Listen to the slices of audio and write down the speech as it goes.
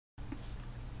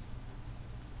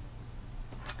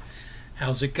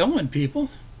How's it going,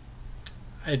 people?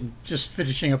 I'm just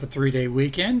finishing up a 3-day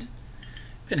weekend.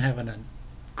 Been having a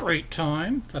great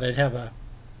time. Thought I'd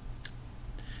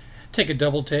take a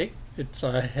double take. It's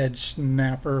a head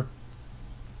snapper.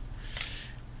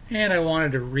 And I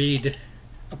wanted to read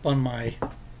up on my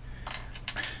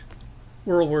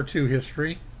World War II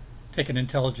history, take an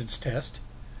intelligence test.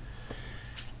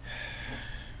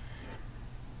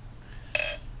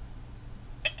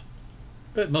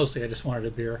 But mostly I just wanted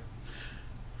a beer.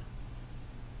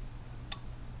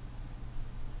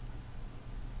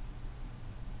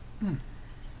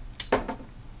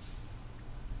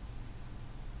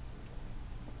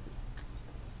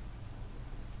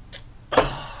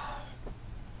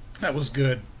 That was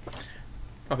good.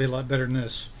 Probably a lot better than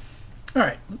this. All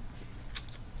right.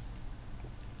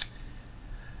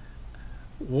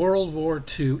 World War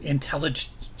II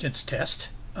intelligence test.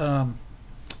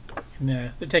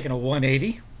 They're taking a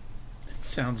 180. It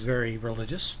sounds very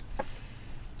religious.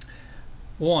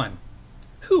 1.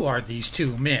 Who are these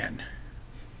two men?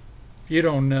 You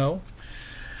don't know?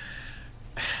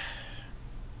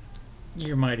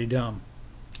 You're mighty dumb.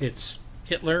 It's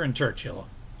Hitler and Churchill.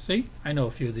 See? I know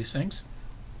a few of these things.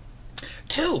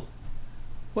 2.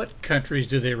 What countries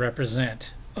do they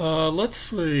represent? Let's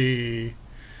see.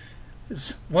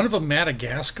 Is one of them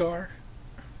Madagascar?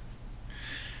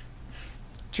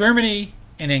 Germany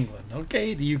and England.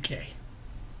 Okay, the UK.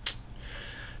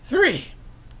 3.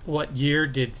 What year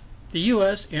did the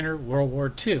U.S. enter World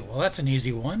War II? Well, that's an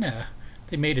easy one.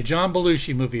 They made a John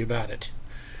Belushi movie about it.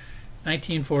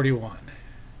 1941.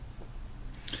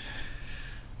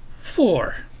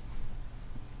 4.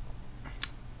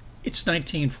 It's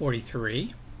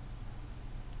 1943.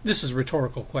 This is a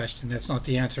rhetorical question. That's not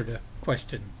the answer to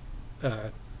question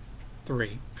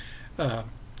 3.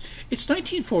 It's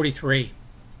 1943.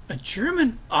 A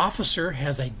German officer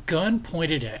has a gun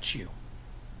pointed at you.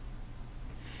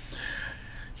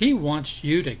 He wants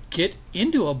you to get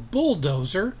into a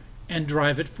bulldozer and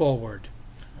drive it forward.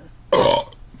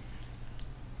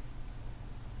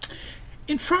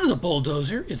 In front of the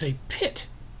bulldozer is a pit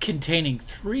containing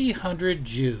 300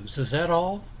 Jews. Is that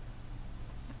all?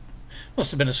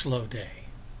 Must have been a slow day.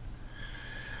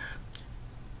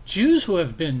 Jews who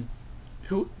have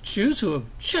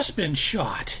just been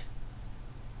shot.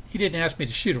 He didn't ask me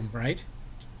to shoot them, right?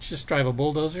 Just drive a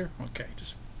bulldozer? Okay,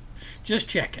 just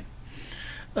checking.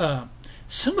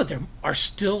 Some of them are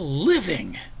still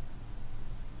living,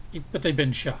 but they've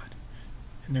been shot,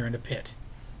 and they're in a pit.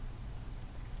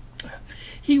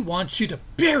 He wants you to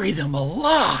bury them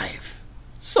alive.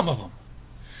 Some of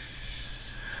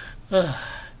them.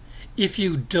 If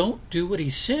you don't do what he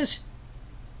says,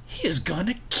 he is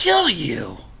gonna kill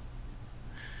you.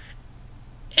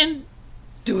 And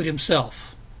do it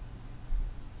himself.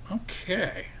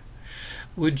 Okay.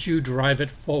 Would you drive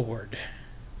it forward?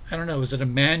 I don't know. Is it a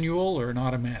manual or an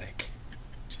automatic?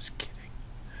 Just kidding.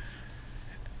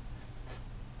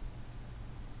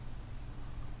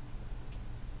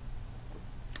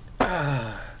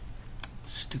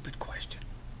 Stupid question.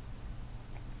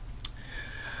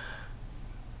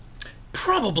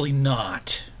 Probably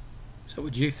not. So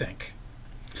what do you think?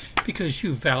 Because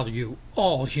you value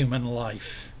all human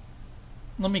life.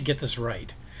 Let me get this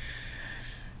right.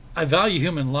 I value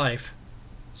human life,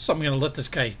 so I'm going to let this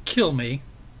guy kill me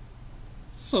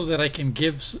so that I can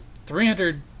give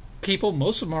 300 people,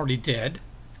 most of them already dead,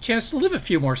 a chance to live a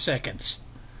few more seconds.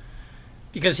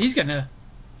 Because he's going to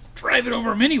drive it over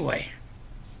them anyway.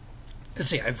 Let's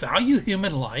see, I value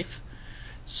human life,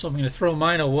 so I'm going to throw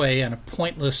mine away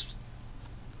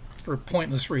for a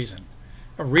pointless reason.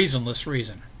 A reasonless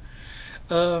reason.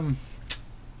 I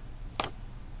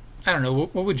don't know,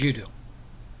 what would you do?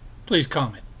 Please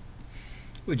comment.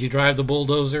 Would you drive the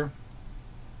bulldozer?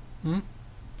 Got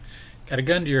a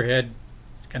gun to your head.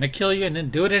 It's going to kill you, and then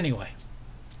do it anyway.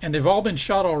 And they've all been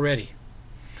shot already.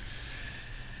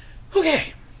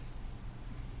 Okay.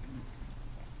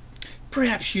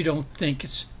 Perhaps you don't think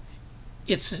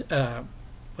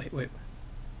wait.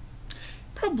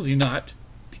 Probably not,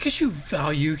 because you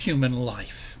value human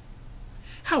life.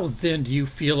 How then do you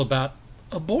feel about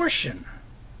abortion?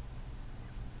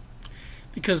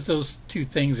 Because those two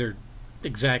things are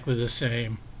exactly the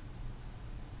same.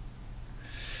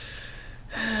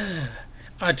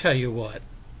 I tell you what,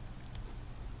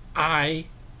 I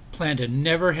plan to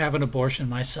never have an abortion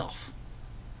myself.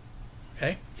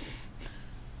 Okay?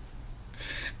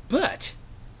 But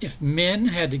if men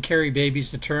had to carry babies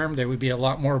to term, there would be a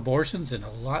lot more abortions and a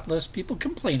lot less people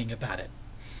complaining about it.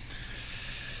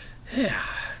 Yeah,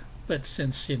 but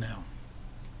since, it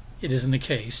isn't the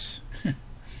case.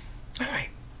 All right.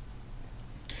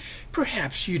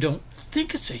 Perhaps you don't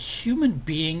think it's a human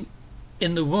being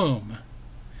in the womb.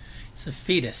 It's a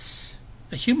fetus,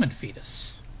 a human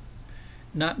fetus,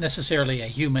 not necessarily a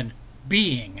human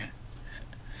being.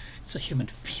 It's a human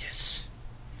fetus.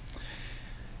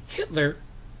 Hitler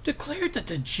declared that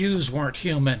the Jews weren't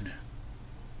human,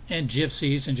 and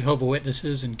gypsies and Jehovah's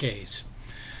Witnesses and gays.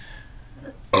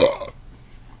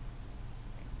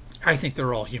 I think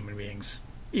they're all human beings,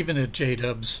 even the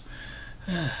J-dubs,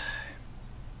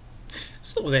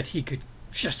 so that he could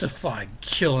justify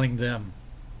killing them.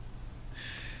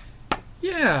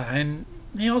 Yeah, and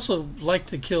he also liked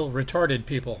to kill retarded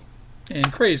people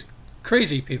and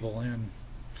crazy people, and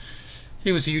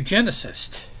he was a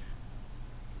eugenicist.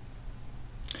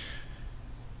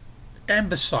 And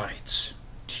besides,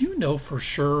 do you know for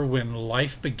sure when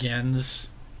life begins?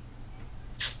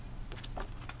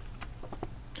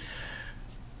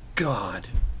 God,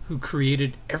 who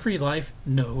created every life,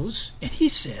 knows, and he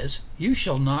says, you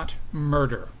shall not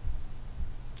murder.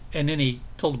 And then he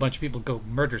told a bunch of people to go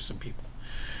murder some people.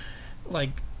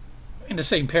 Like, in the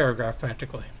same paragraph,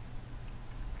 practically.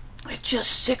 At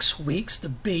just 6 weeks, the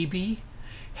baby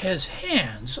has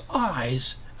hands,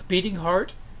 eyes, a beating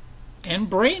heart, and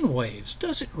brain waves.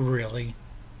 Does it really?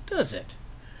 Does it?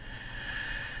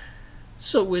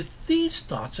 So with these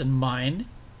thoughts in mind,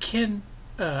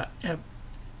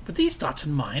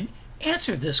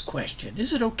 answer this question.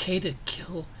 Is it okay to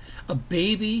kill a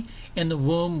baby in the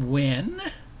womb when?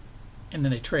 And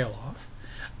then they trail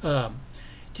off.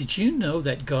 Did you know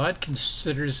that God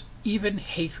considers even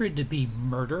hatred to be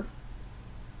murder?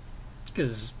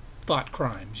 Because thought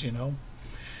crimes, you know.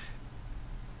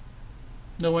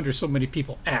 No wonder so many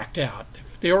people act out.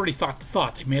 If they already thought the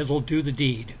thought, they may as well do the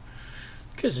deed.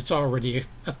 Because it's already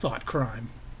a thought crime.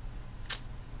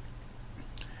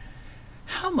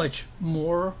 How much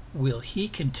more will he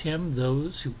condemn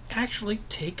those who actually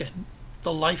take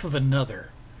the life of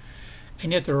another,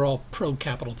 and yet they're all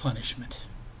pro-capital punishment?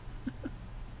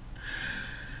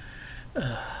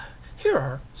 Here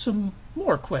are some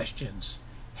more questions.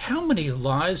 How many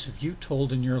lies have you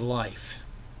told in your life?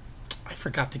 I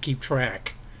forgot to keep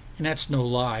track, and that's no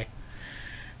lie.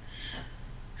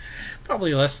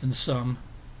 Probably less than some,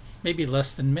 maybe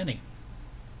less than many.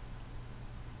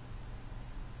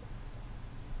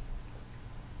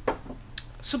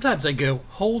 Sometimes I go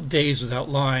whole days without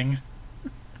lying.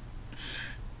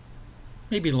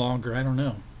 Maybe longer, I don't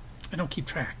know. I don't keep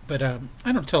track, but I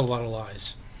don't tell a lot of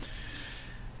lies.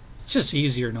 It's just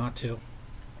easier not to.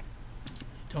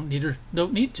 Don't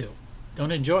need to.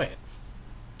 Don't enjoy it.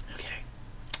 Okay.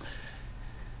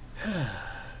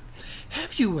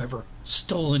 Have you ever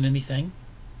stolen anything?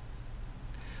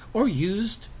 Or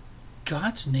used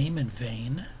God's name in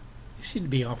vain? You seem to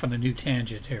be off on a new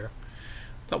tangent here.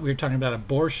 I thought we were talking about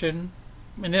abortion,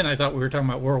 and then I thought we were talking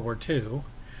about World War II.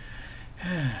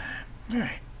 All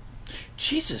right.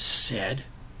 Jesus said,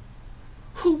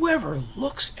 whoever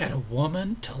looks at a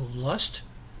woman to lust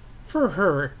for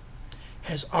her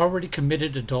has already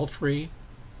committed adultery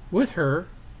with her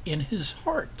in his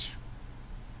heart.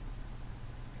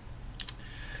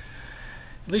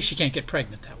 At least you can't get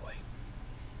pregnant that way.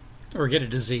 Or get a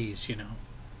disease, you know.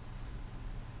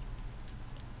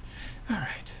 All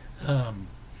right.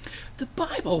 The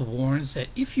Bible warns that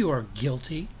if you are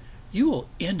guilty, you will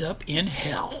end up in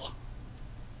hell.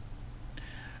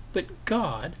 But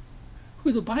God,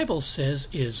 who the Bible says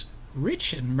is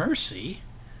rich in mercy,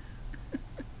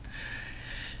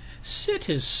 sent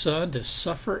his Son to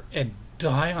suffer and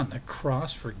die on the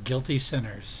cross for guilty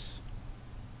sinners.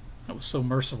 That was so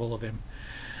merciful of him.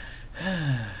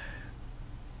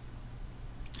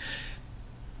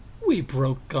 We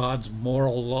broke God's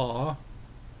moral law,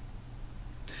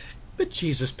 but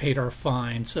Jesus paid our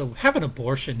fine, so have an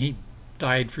abortion. He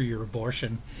died for your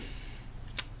abortion.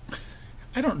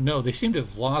 I don't know. They seem to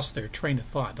have lost their train of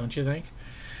thought, don't you think?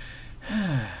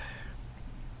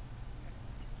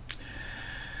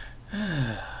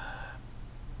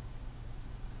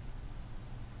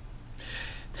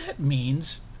 That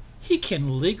means he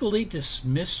can legally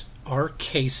dismiss our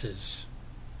cases.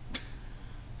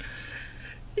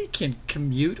 He can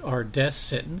commute our death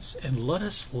sentence and let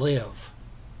us live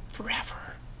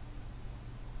forever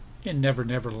in Never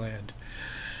Never Land.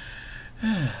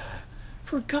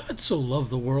 For God so loved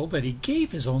the world that he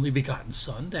gave his only begotten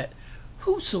Son, that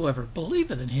whosoever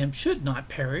believeth in him should not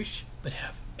perish, but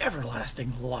have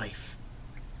everlasting life.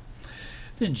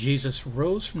 Then Jesus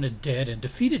rose from the dead and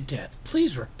defeated death.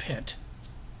 Please repent,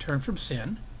 turn from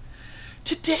sin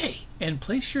today, and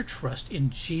place your trust in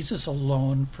Jesus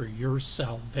alone for your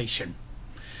salvation.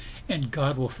 And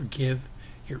God will forgive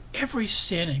your every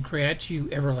sin and grant you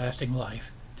everlasting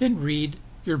life. Then read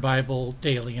your Bible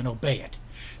daily and obey it.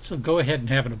 So go ahead and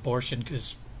have an abortion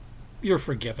because you're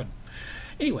forgiven.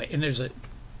 Anyway, and there's a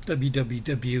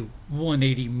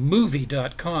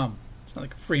www.180movie.com. It's not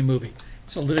like a free movie.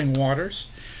 It's a Living Waters.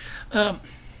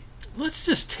 Let's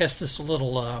just test this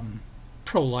little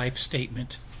pro-life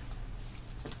statement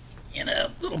in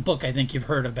a little book I think you've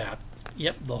heard about.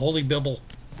 Yep, the Holy Bible.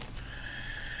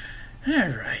 All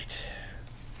right.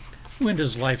 When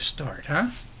does life start,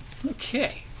 huh?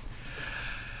 Okay.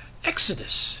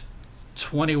 Exodus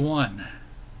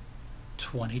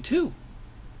 21:22.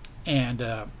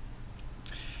 And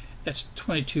that's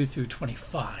 22 through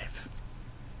 25.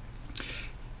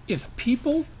 If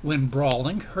people, when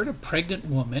brawling, hurt a pregnant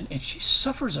woman and she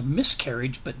suffers a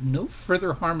miscarriage but no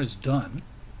further harm is done,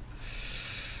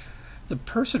 the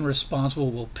person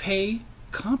responsible will pay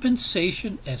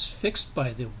compensation as fixed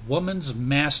by the woman's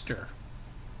master,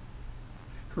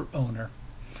 her owner,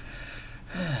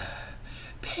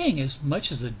 paying as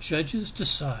much as the judges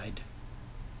decide.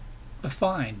 A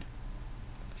fine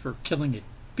for killing a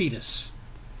fetus.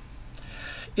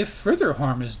 If further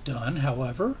harm is done,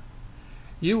 however,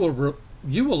 you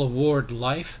will award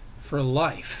life for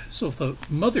life. So if the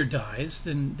mother dies,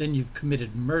 then you've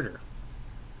committed murder.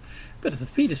 But if the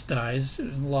fetus dies,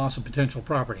 loss of potential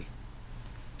property.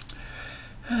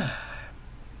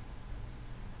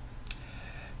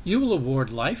 You will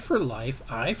award life for life,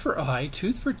 eye for eye,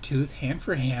 tooth for tooth, hand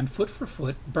for hand, foot for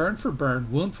foot, burn for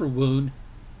burn, wound for wound,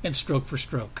 and stroke for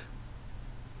stroke.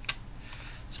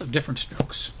 So different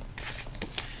strokes.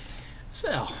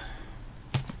 So,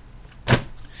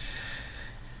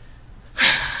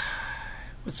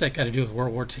 what's that got to do with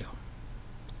World War II?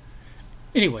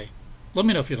 Anyway, let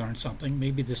me know if you learned something.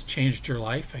 Maybe this changed your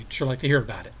life. I'd sure like to hear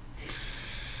about it.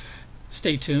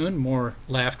 Stay tuned. More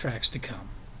laugh tracks to come.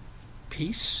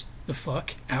 Peace the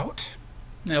fuck out.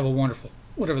 Have a wonderful,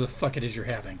 whatever the fuck it is you're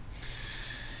having.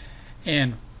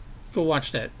 And go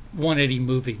watch that 180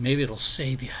 movie. Maybe it'll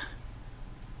save you.